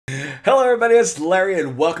Hello everybody, it's Larry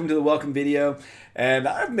and welcome to the welcome video. And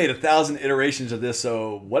I've made 1,000 iterations of this,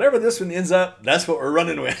 so whatever this one ends up, that's what we're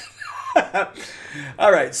running with.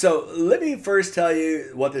 All right, so let me first tell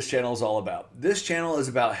you what this channel is all about. This channel is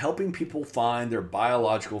about helping people find their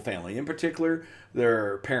biological family, in particular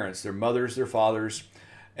their parents, their mothers, their fathers,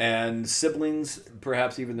 and siblings,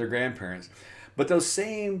 perhaps even their grandparents. But those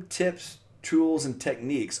same tips, tools, and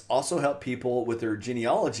techniques also help people with their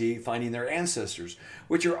genealogy finding their ancestors,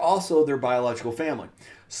 which are also their biological family.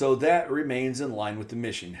 So that remains in line with the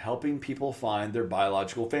mission, helping people find their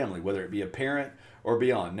biological family, whether it be a parent or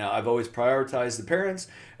beyond. Now, I've always prioritized the parents,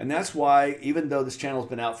 and that's why, even though this channel's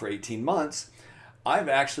been out for 18 months, I've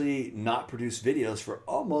actually not produced videos for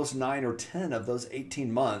almost 9 or 10 of those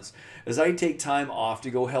 18 months, as I take time off to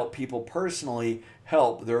go help people personally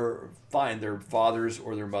help find their fathers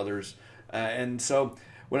or their mothers. And so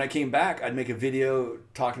when I came back, I'd make a video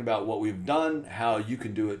talking about what we've done, how you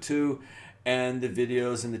can do it too, and the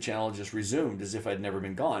videos and the channel just resumed as if I'd never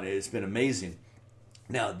been gone. It's been amazing.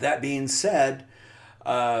 Now, that being said,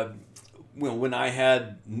 when I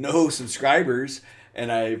had no subscribers and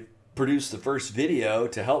I produced the first video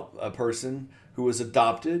to help a person who was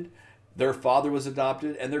adopted, their father was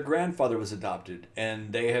adopted, and their grandfather was adopted.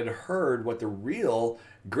 And they had heard what the real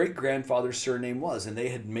great-grandfather's surname was, and they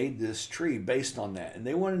had made this tree based on that. And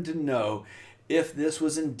they wanted to know if this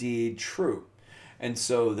was indeed true. And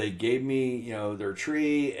so they gave me, their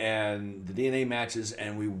tree and the DNA matches,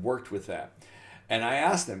 and we worked with that. And I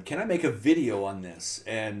asked them, can I make a video on this?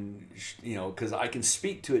 And, because I can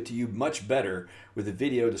speak to it to you much better with a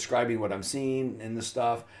video describing what I'm seeing and the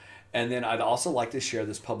stuff. And then I'd also like to share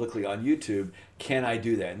this publicly on YouTube. Can I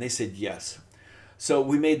do that? And they said yes. So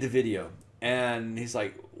we made the video. And he's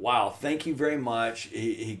like, wow, thank you very much.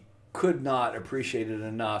 He could not appreciate it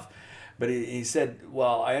enough. But he said,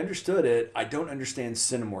 well, I understood it. I don't understand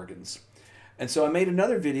centimorgans. And so I made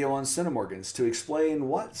another video on centimorgans to explain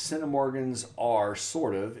what centimorgans are,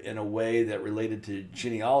 sort of, in a way that related to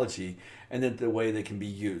genealogy, and then the way they can be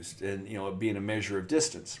used, and being a measure of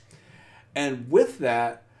distance. And with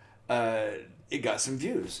that, it got some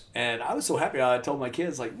views. And I was so happy. I told my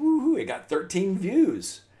kids, like, woohoo, it got 13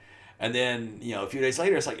 views. And then, a few days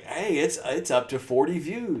later, it's like, hey, it's up to 40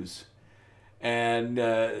 views. And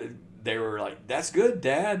they were like, that's good,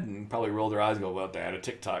 Dad. And probably rolled their eyes and go, well, Dad, a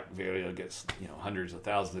TikTok video gets, hundreds of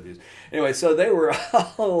thousands of views. Anyway, so they were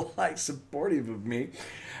all like supportive of me.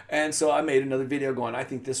 And so I made another video going, I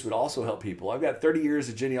think this would also help people. I've got 30 years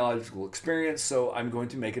of genealogical experience, so I'm going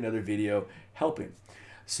to make another video helping.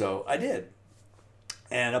 So I did.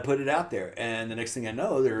 And I put it out there. And the next thing I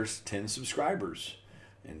know, there's 10 subscribers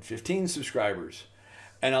and 15 subscribers.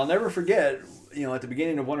 And I'll never forget, at the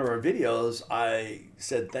beginning of one of our videos, I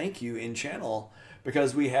said thank you in channel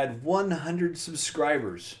because we had 100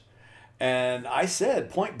 subscribers. And I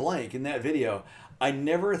said point blank in that video, I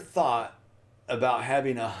never thought about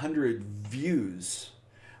having 100 views,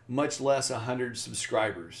 much less 100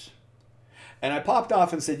 subscribers. And I popped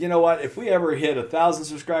off and said, you know what, if we ever hit 1,000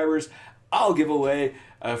 subscribers, I'll give away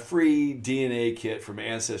a free DNA kit from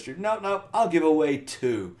Ancestry. No, I'll give away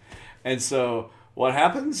 2. And so what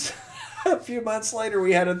happens? A few months later,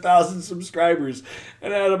 we had 1,000 subscribers.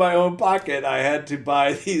 And out of my own pocket, I had to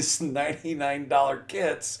buy these $99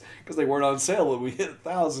 kits because they weren't on sale when we hit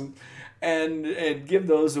 1,000 and give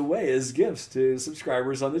those away as gifts to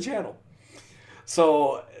subscribers on the channel.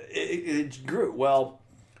 So it grew. Well,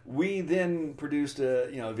 we then produced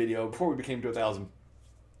a video before we became to 1,000.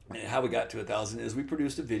 How we got to 1,000 is we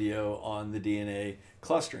produced a video on the DNA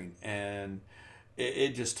clustering, and it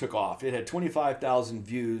just took off. It had 25,000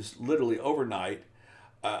 views literally overnight.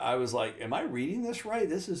 I was like, am I reading this right?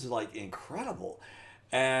 This is like incredible.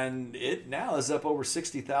 And it now is up over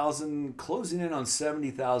 60,000, closing in on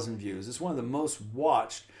 70,000 views. It's one of the most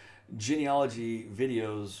watched genealogy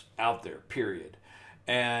videos out there, period.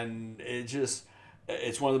 And it's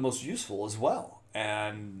one of the most useful as well.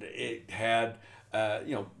 And it had,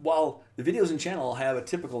 while the videos in channel have a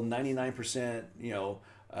typical 99%,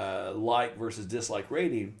 like versus dislike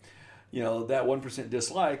rating, that 1%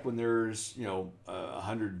 dislike when there's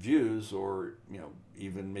 100 views or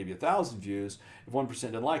even maybe 1,000 views, if 1%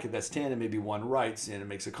 doesn't like it, that's 10, and maybe 1 writes in and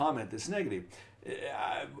makes a comment that's negative.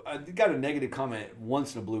 I got a negative comment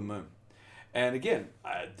once in a blue moon, and again,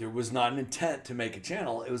 there was not an intent to make a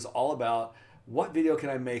channel. It was all about what video can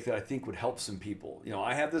I make that I think would help some people.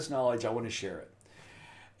 I have this knowledge, I want to share it.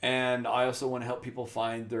 And I also want to help people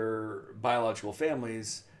find their biological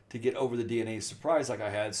families to get over the DNA surprise like I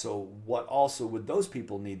had. So what also would those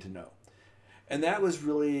people need to know? And that was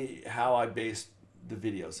really how I based the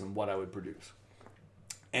videos and what I would produce.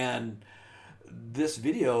 And this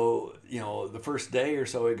video, the first day or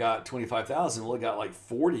so it got 25,000. Well, it got like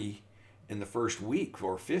 40 in the first week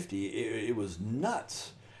or 50. It was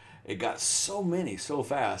nuts. It got so many so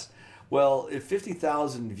fast. Well, if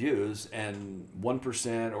 50,000 views and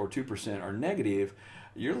 1% or 2% are negative,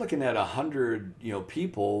 you're looking at 100,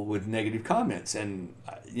 people with negative comments. And,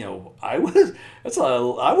 I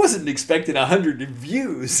wasn't expecting 100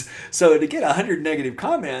 views. So to get 100 negative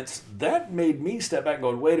comments, that made me step back and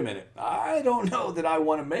go, wait a minute, I don't know that I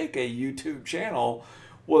want to make a YouTube channel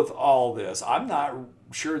with all this. I'm not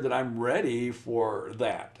sure that I'm ready for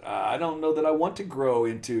that. I don't know that I want to grow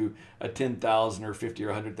into a 10,000 or 50 or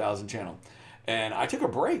 100,000 channel. And I took a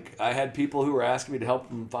break. I had people who were asking me to help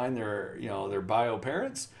them find their, their bio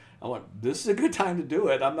parents. I went, this is a good time to do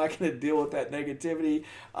it. I'm not going to deal with that negativity.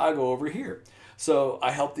 I'll go over here. So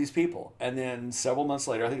I helped these people. And then several months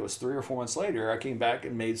later, I think it was 3 or 4 months later, I came back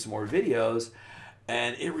and made some more videos.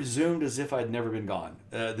 And it resumed as if I'd never been gone.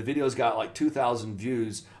 The videos got like 2,000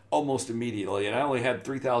 views almost immediately. And I only had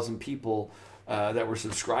 3,000 people that were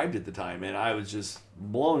subscribed at the time. And I was just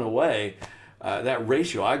blown away. That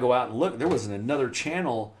ratio, I go out and look, there wasn't another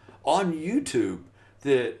channel on YouTube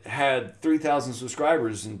that had 3,000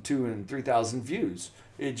 subscribers and 2,000 and 3,000 views.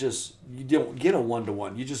 You don't get a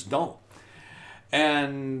one-to-one. You just don't.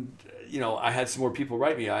 And, I had some more people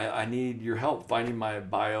write me, I need your help finding my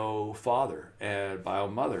bio father and bio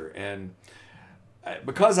mother. And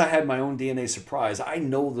because I had my own DNA surprise, I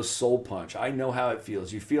know the soul punch. I know how it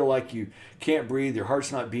feels. You feel like you can't breathe, your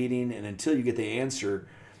heart's not beating, and until you get the answer,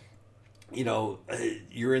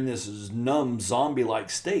 you're in this numb zombie-like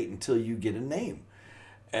state until you get a name.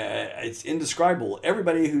 It's indescribable.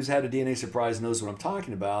 Everybody who's had a DNA surprise knows what I'm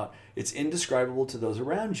talking about. It's indescribable to those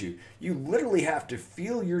around you. You literally have to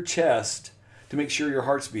feel your chest to make sure your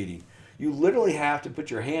heart's beating. You literally have to put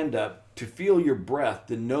your hand up to feel your breath,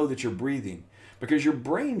 to know that you're breathing. Because your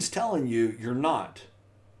brain's telling you you're not,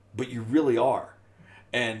 but you really are.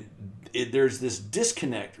 And there's this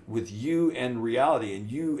disconnect with you and reality and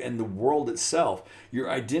you and the world itself. Your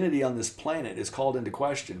identity on this planet is called into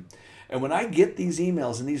question. And when I get these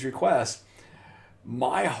emails and these requests,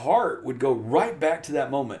 my heart would go right back to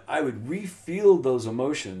that moment. I would re-feel those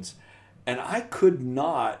emotions, and I could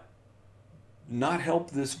not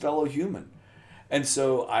help this fellow human. And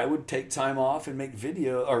so I would take time off and make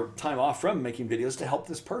video, or time off from making videos to help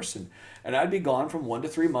this person. And I'd be gone from 1 to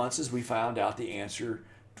 3 months as we found out the answer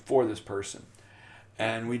for this person.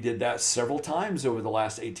 And we did that several times over the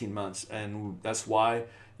last 18 months. And that's why,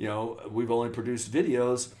 we've only produced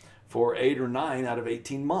videos for 8 or 9 out of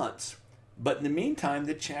 18 months. But in the meantime,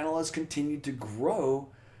 the channel has continued to grow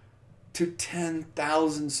to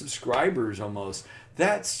 10,000 subscribers almost.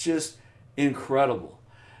 That's just incredible.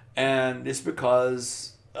 And it's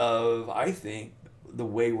because of, I think, the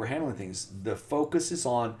way we're handling things. The focus is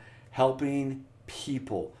on helping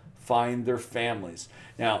people find their families.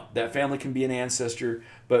 Now, that family can be an ancestor,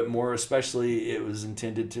 but more especially it was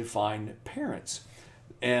intended to find parents.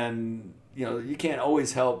 And, you can't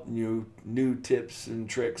always help new tips and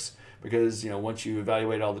tricks because, once you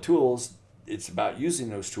evaluate all the tools, it's about using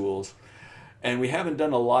those tools. And we haven't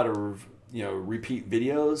done a lot of repeat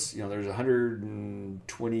videos. There's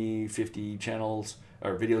 120, 50 channels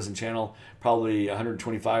or videos in channel. Probably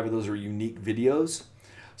 125 of those are unique videos.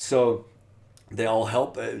 So they all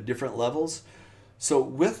help at different levels. So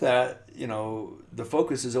with that, the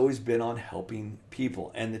focus has always been on helping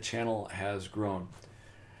people, and the channel has grown.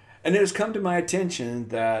 And it has come to my attention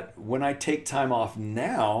that when I take time off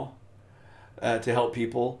now to help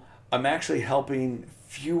people, I'm actually helping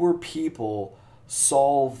fewer people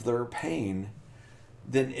solve their pain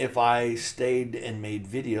than if I stayed and made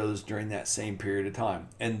videos during that same period of time.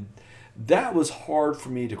 And that was hard for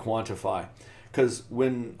me to quantify, because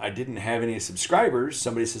when I didn't have any subscribers,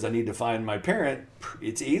 somebody says I need to find my parent,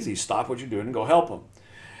 it's easy, stop what you're doing and go help them.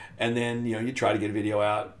 And then you try to get a video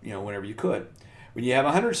out whenever you could. When you have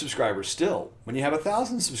 100 subscribers, still, when you have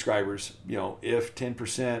 1,000 subscribers, if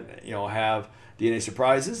 10% have DNA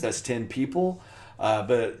surprises, that's 10 people.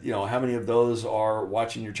 But how many of those are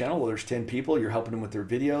watching your channel? Well, there's 10 people. You're helping them with their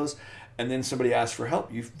videos, and then somebody asks for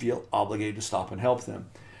help. You feel obligated to stop and help them.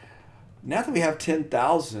 Now that we have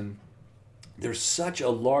 10,000, there's such a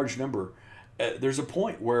large number. There's a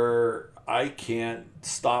point where I can't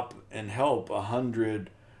stop and help 100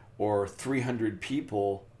 or 300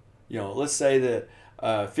 people. Let's say that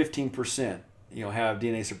 15% have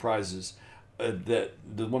DNA surprises that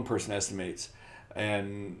the one person estimates.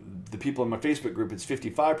 And the people in my Facebook group, it's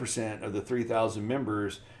 55% of the 3,000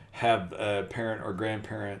 members have a parent or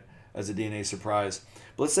grandparent as a DNA surprise.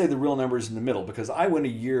 But let's say the real number is in the middle, because I went a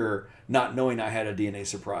year not knowing I had a DNA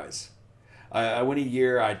surprise. I went a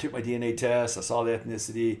year, I took my DNA test, I saw the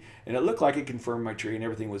ethnicity, and it looked like it confirmed my tree and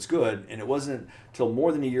everything was good. And it wasn't till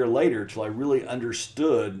more than a year later till I really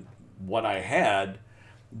understood what I had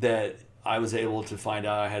that I was able to find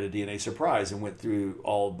out I had a DNA surprise and went through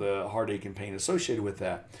all the heartache and pain associated with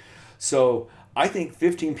that. So I think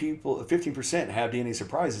 15% have DNA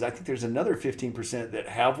surprises. I think there's another 15% that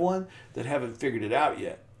have one that haven't figured it out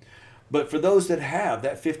yet. But for those that have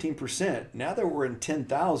that 15%, now that we're in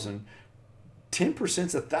 10,000, 10%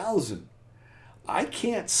 is 1,000. I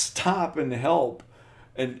can't stop and help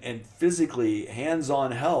and physically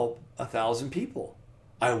hands-on help 1,000 people.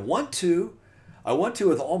 I want to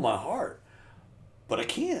with all my heart, but I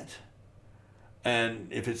can't. And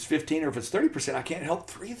if it's 15 or if it's 30%, I can't help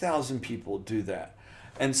 3,000 people do that.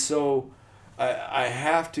 And so I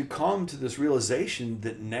have to come to this realization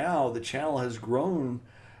that now the channel has grown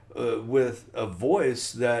with a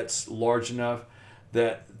voice that's large enough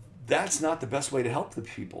that that's not the best way to help the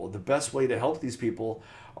people. The best way to help these people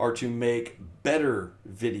are to make better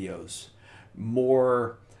videos,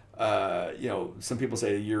 more, some people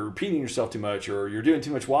say you're repeating yourself too much or you're doing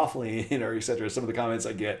too much waffling, or etc. Some of the comments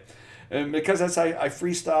I get. And because that's how I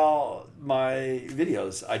freestyle my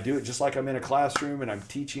videos. I do it just like I'm in a classroom and I'm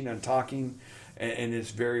teaching and talking, and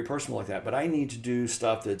it's very personal like that. But I need to do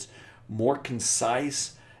stuff that's more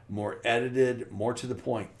concise, more edited, more to the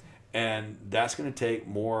point. And that's going to take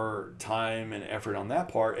more time and effort on that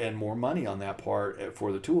part and more money on that part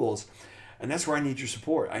for the tools. And that's where I need your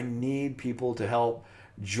support. I need people to help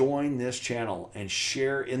join this channel and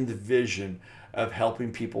share in the vision of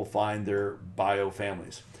helping people find their bio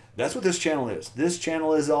families. That's what this channel is. This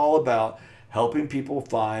channel is all about helping people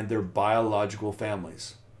find their biological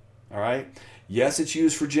families. All right? Yes, it's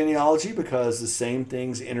used for genealogy because the same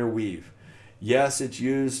things interweave. Yes, it's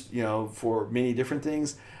used, for many different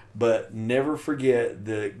things, but never forget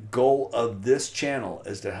the goal of this channel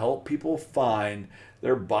is to help people find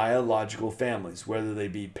their biological families, whether they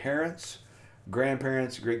be parents,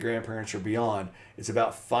 grandparents, great-grandparents, or beyond. It's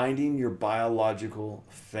about finding your biological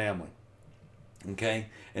family, okay,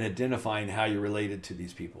 and identifying how you're related to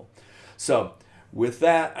these people. So with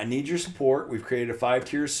that, I need your support. We've created a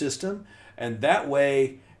 5-tier system, and that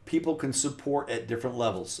way people can support at different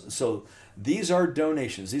levels. So these are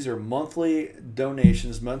donations. These are monthly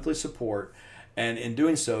donations, monthly support, and in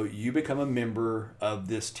doing so, you become a member of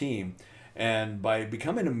this team. And by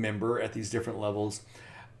becoming a member at these different levels,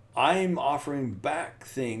 I'm offering back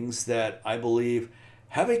things that I believe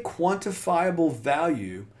have a quantifiable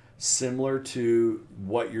value similar to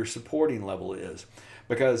what your supporting level is.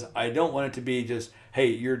 Because I don't want it to be just, hey,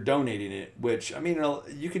 you're donating it, which, I mean,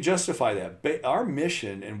 you could justify that. But our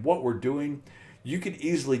mission and what we're doing, you could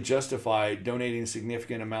easily justify donating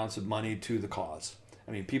significant amounts of money to the cause.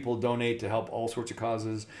 I mean, people donate to help all sorts of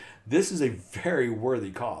causes. This is a very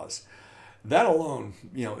worthy cause. That alone,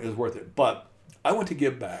 is worth it. But I want to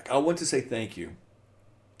give back. I want to say thank you.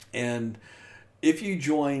 And if you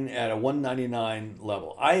join at a $1.99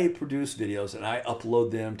 level, I produce videos and I upload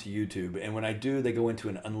them to YouTube. And when I do, they go into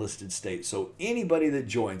an unlisted state. So anybody that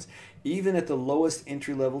joins, even at the lowest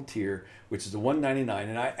entry-level tier, which is the $1.99,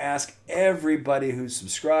 and I ask everybody who's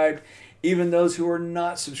subscribed, even those who are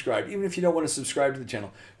not subscribed, even if you don't want to subscribe to the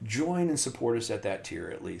channel, join and support us at that tier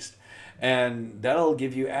at least. And that'll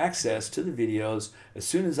give you access to the videos as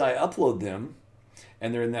soon as I upload them,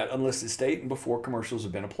 and they're in that unlisted state and before commercials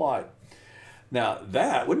have been applied. Now,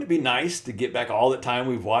 wouldn't it be nice to get back all the time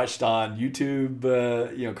we've watched on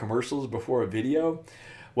YouTube, commercials before a video?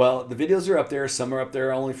 Well, the videos are up there. Some are up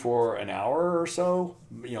there only for an hour or so,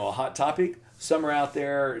 a hot topic. Some are out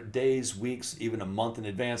there days, weeks, even a month in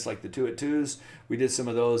advance, like the 2 at 2s. We did some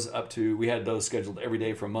of those we had those scheduled every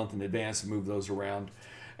day for a month in advance and moved those around.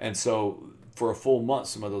 And so for a full month,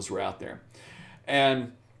 some of those were out there.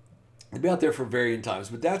 And they'll be out there for varying times.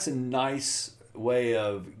 But that's a nice way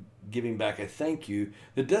of giving back a thank you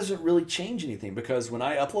that doesn't really change anything, because when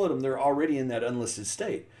I upload them, they're already in that unlisted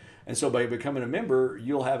state. And so by becoming a member,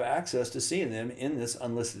 you'll have access to seeing them in this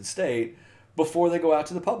unlisted state before they go out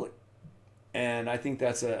to the public. And I think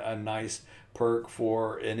that's a nice perk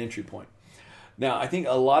for an entry point. Now, I think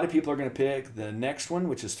a lot of people are going to pick the next one,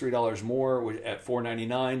 which is $3 more at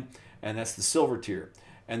 $4.99, and that's the silver tier.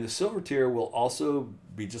 And the silver tier will also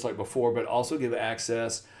be just like before, but also give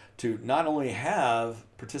access to not only have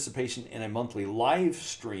participation in a monthly live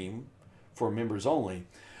stream for members only,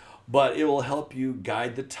 but it will help you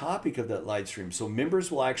guide the topic of that live stream. So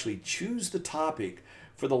members will actually choose the topic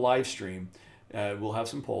for the live stream. We'll have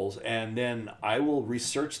some polls, and then I will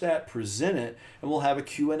research that, present it, and we'll have a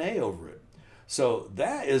Q&A over it. So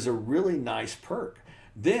that is a really nice perk.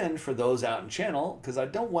 Then for those out in channel, because I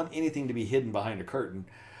don't want anything to be hidden behind a curtain,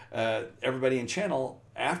 everybody in channel,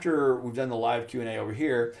 after we've done the live Q&A over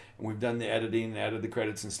here and we've done the editing and added the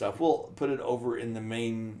credits and stuff, we'll put it over in the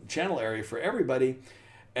main channel area for everybody,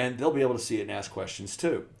 and they'll be able to see it and ask questions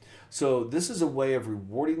too. So this is a way of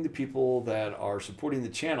rewarding the people that are supporting the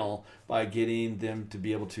channel by getting them to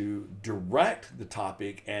be able to direct the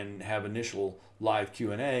topic and have initial live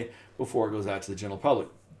Q&A before it goes out to the general public.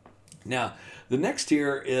 Now, the next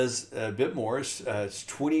tier is a bit more. It's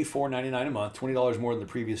 $24.99 a month, $20 more than the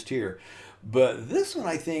previous tier. But this one,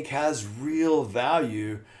 I think, has real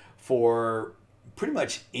value for pretty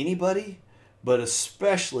much anybody, but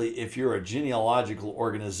especially if you're a genealogical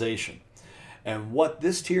organization. And what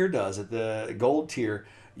this tier does, at the gold tier,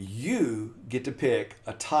 you get to pick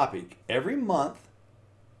a topic every month,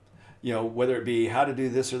 you know, whether it be how to do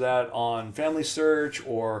this or that on Family Search,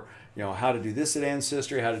 or, you know, how to do this at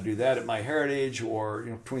Ancestry, how to do that at MyHeritage, or,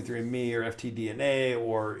 you know, 23andMe or FTDNA,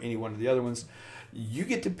 or any one of the other ones. You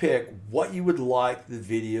get to pick what you would like the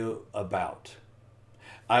video about.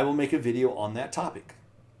 I will make a video on that topic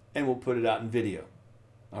and we'll put it out in video.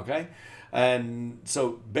 Okay? And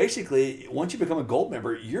so basically, once you become a gold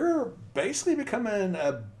member, you're basically becoming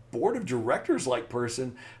a board of directors like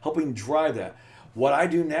person, helping drive that. What I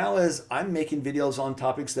do now is I'm making videos on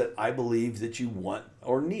topics that I believe that you want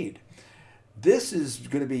or need. This is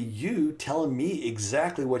going to be you telling me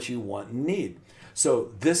exactly what you want and need.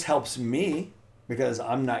 So this helps me because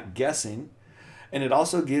I'm not guessing. And it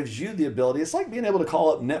also gives you the ability, it's like being able to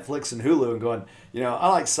call up Netflix and Hulu and going, you know, I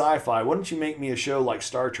like sci-fi. Why don't you make me a show like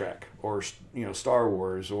Star Trek, or, you know, Star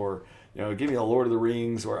Wars, or, you know, give me a Lord of the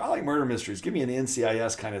Rings, or I like murder mysteries. Give me an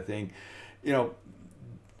NCIS kind of thing. You know,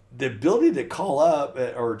 the ability to call up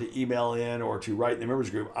or to email in or to write in the members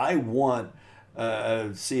group, I want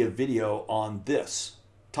to see a video on this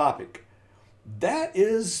topic. That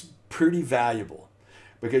is pretty valuable,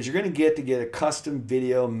 because you're going to get a custom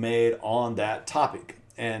video made on that topic,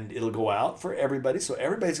 and it'll go out for everybody, so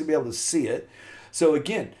everybody's going to be able to see it. So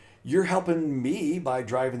again, you're helping me by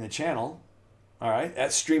driving the channel. All right,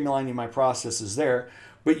 that's streamlining my processes there,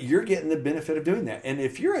 but you're getting the benefit of doing that. And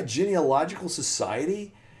if you're a genealogical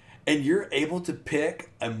society and you're able to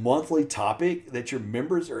pick a monthly topic that your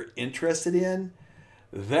members are interested in,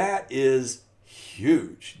 that is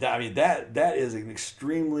huge. I mean, that is an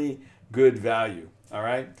extremely good value. All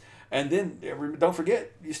right. And then don't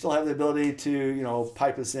forget, you still have the ability to, you know,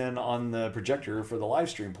 pipe us in on the projector for the live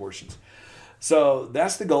stream portions. So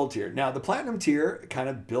that's the gold tier. Now, the platinum tier kind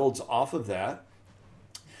of builds off of that.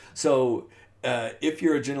 So if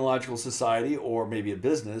you're a genealogical society or maybe a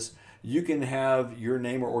business, you can have your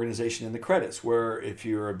name or organization in the credits, where if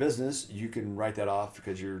you're a business, you can write that off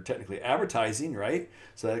because you're technically advertising, right?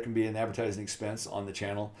 So that can be an advertising expense on the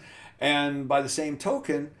channel. And by the same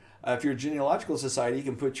token, if you're a genealogical society, you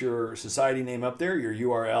can put your society name up there, your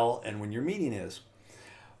URL, and when your meeting is.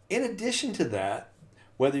 In addition to that,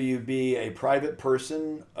 whether you be a private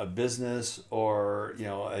person, a business, or, you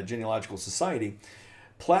know, a genealogical society,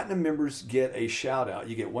 platinum members get a shout out.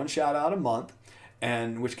 You get one shout out a month,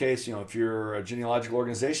 and in which case, you know, if you're a genealogical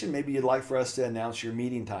organization, maybe you'd like for us to announce your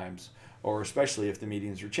meeting times, or especially if the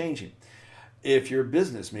meetings are changing. If you're a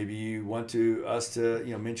business, maybe you want us to,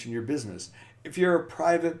 you know, mention your business. If you're a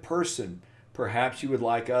private person, perhaps you would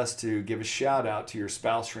like us to give a shout out to your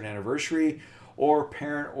spouse for an anniversary, or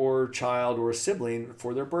parent or child or sibling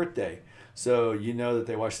for their birthday. So you know that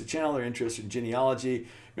they watch the channel, they're interested in genealogy.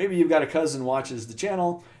 Maybe you've got a cousin watches the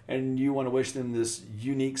channel and you want to wish them this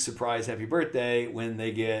unique surprise happy birthday when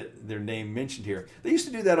they get their name mentioned here. They used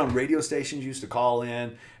to do that on radio stations. You used to call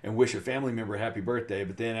in and wish a family member a happy birthday,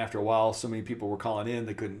 but then after a while, so many people were calling in,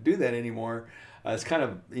 they couldn't do that anymore. It's kind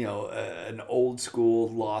of, you know, an old school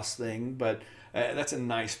lost thing, but that's a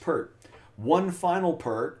nice perk. One final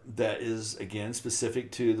perk that is, again,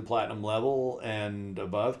 specific to the platinum level and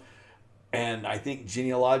above, and I think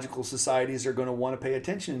genealogical societies are going to want to pay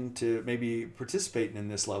attention to maybe participating in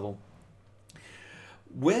this level.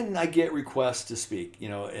 When I get requests to speak, you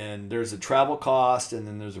know, and there's a travel cost, and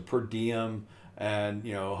then there's a per diem, and,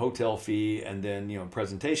 you know, hotel fee, and then, you know,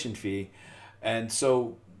 presentation fee. And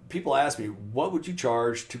so people ask me, what would you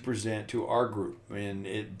charge to present to our group? And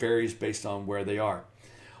it varies based on where they are.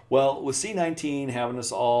 Well, with C19 having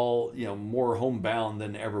us all, you know, more homebound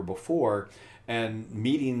than ever before, and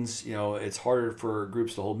meetings, you know, it's harder for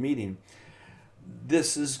groups to hold meeting.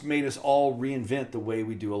 This has made us all reinvent the way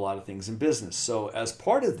we do a lot of things in business. So as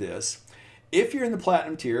part of this, if you're in the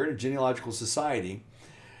platinum tier in a genealogical society,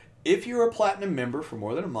 if you're a platinum member for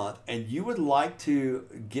more than a month and you would like to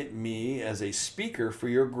get me as a speaker for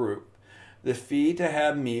your group, The fee to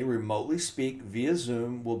have me remotely speak via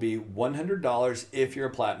Zoom will be $100 if you're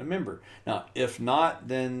a platinum member. Now, if not,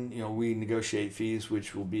 then we negotiate fees,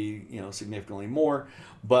 which will be significantly more.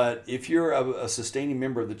 But if you're a sustaining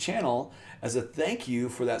member of the channel, as a thank you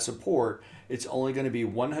for that support, it's only going to be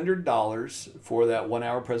 $100 for that 1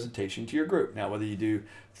 hour presentation to your group. Now, whether you do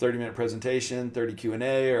 30-minute presentation, 30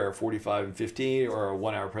 Q&A, or 45 and 50, or a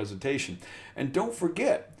 1 hour presentation. And don't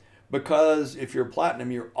forget, because if you're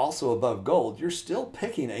platinum, you're also above gold, you're still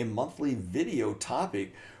picking a monthly video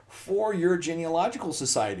topic for your genealogical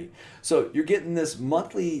society. So you're getting this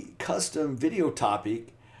monthly custom video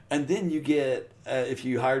topic, and then you get, if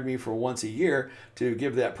you hired me for once a year to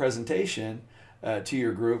give that presentation to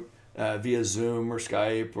your group via Zoom or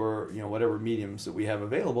Skype or whatever mediums that we have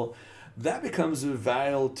available, that becomes of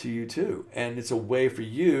value to you too. And it's a way for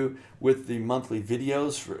you with the monthly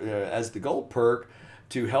videos as the gold perk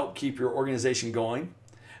to help keep your organization going.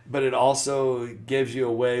 But it also gives you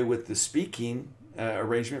a way with the speaking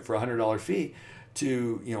arrangement for a $100 fee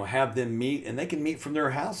to have them meet, and they can meet from their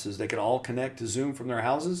houses. They can all connect to Zoom from their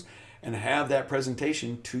houses and have that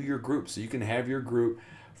presentation to your group. So you can have your group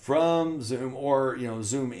from Zoom or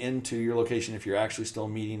Zoom into your location if you're actually still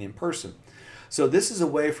meeting in person. So this is a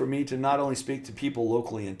way for me to not only speak to people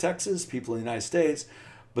locally in Texas, people in the United States,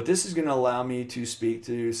 but this is going to allow me to speak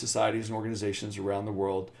to societies and organizations around the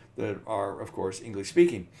world that are, of course, English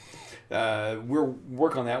speaking. We'll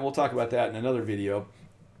work on that. We'll talk about that in another video.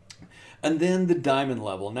 And then the diamond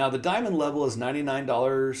level. Now, the diamond level is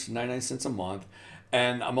 $99.99 a month,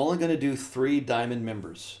 and I'm only going to do 3 diamond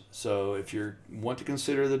members. So if you want to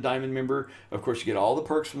consider the diamond member, of course, you get all the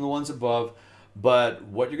perks from the ones above. But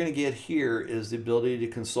what you're going to get here is the ability to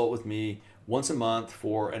consult with me once a month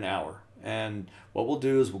for an hour. And what we'll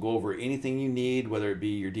do is we'll go over anything you need, whether it be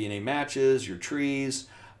your DNA matches, your trees,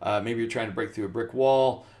 maybe you're trying to break through a brick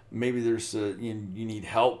wall, maybe there's you need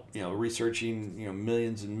help researching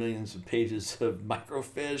millions and millions of pages of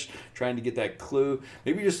microfiche, trying to get that clue.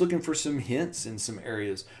 Maybe you're just looking for some hints in some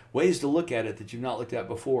areas, ways to look at it that you've not looked at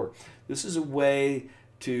before. This is a way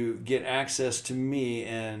to get access to me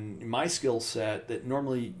and my skill set that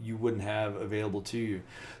normally you wouldn't have available to you.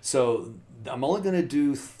 So I'm only going to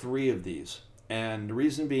do 3 of these. And the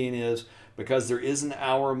reason being is because there is an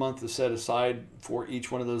hour a month to set aside for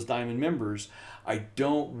each one of those diamond members. I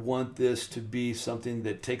don't want this to be something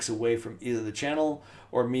that takes away from either the channel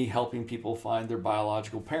or me helping people find their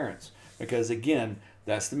biological parents. Because again,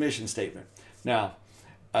 that's the mission statement. Now,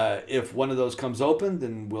 if one of those comes open,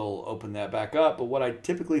 then we'll open that back up. But what I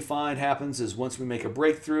typically find happens is once we make a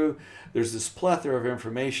breakthrough, there's this plethora of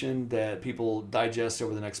information that people digest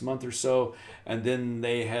over the next month or so, and then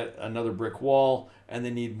they hit another brick wall and they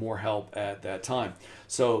need more help at that time.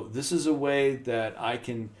 So this is a way that I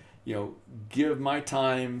can give my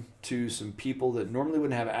time to some people that normally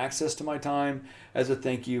wouldn't have access to my time as a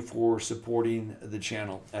thank you for supporting the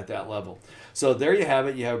channel at that level. So there you have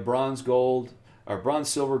it. You have bronze, gold, or bronze,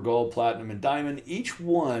 silver, gold, platinum, and diamond. Each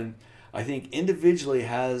one, I think, individually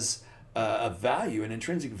has a value, an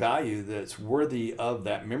intrinsic value that's worthy of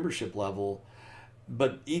that membership level.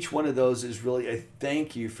 But each one of those is really a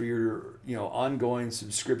thank you for your ongoing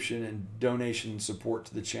subscription and donation support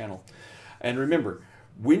to the channel. And remember,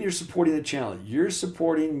 when you're supporting the channel, you're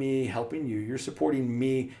supporting me helping you. You're supporting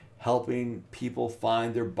me helping people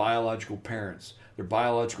find their biological parents, their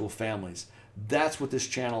biological families. That's what this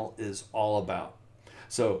channel is all about.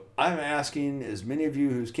 So I'm asking as many of you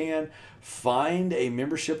who can, find a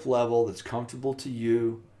membership level that's comfortable to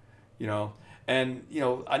you, and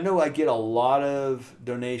I know I get a lot of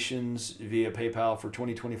donations via PayPal for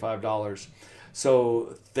 $20, $25.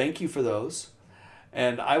 So thank you for those.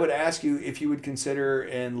 And I would ask you if you would consider,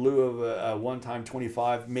 in lieu of a one-time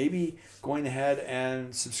 $25, maybe going ahead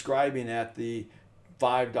and subscribing at the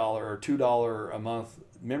 $5 or $2 a month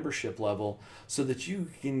membership level so that you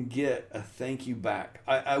can get a thank you back.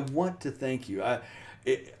 I want to thank you.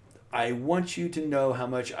 I want you to know how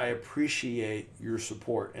much I appreciate your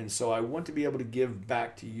support. And so I want to be able to give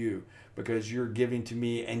back to you because you're giving to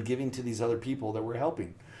me and giving to these other people that we're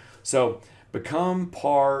helping. So become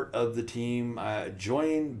part of the team,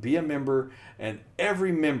 join, be a member, and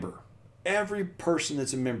every member, every person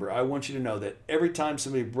that's a member, I want you to know that every time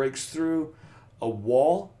somebody breaks through a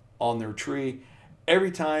wall on their tree,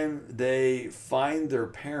 every time they find their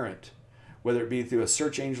parent, whether it be through a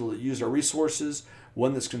search angel that used our resources,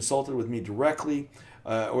 one that's consulted with me directly,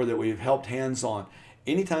 or that we've helped hands-on,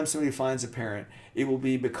 anytime somebody finds a parent, it will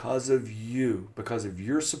be because of you, because of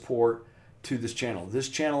your support to this channel. This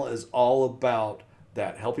channel is all about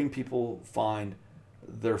that, helping people find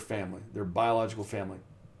their family, their biological family.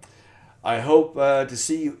 I hope to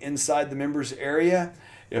see you inside the members area.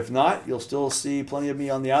 If not, you'll still see plenty of me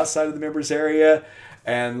on the outside of the members area.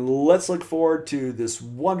 And let's look forward to this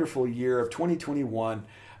wonderful year of 2021.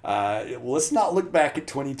 Let's not look back at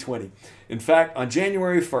 2020. In fact, on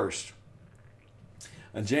January 1st,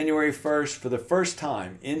 for the first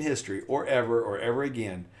time in history or ever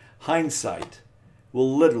again, hindsight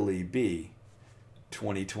will literally be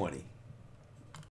 2020.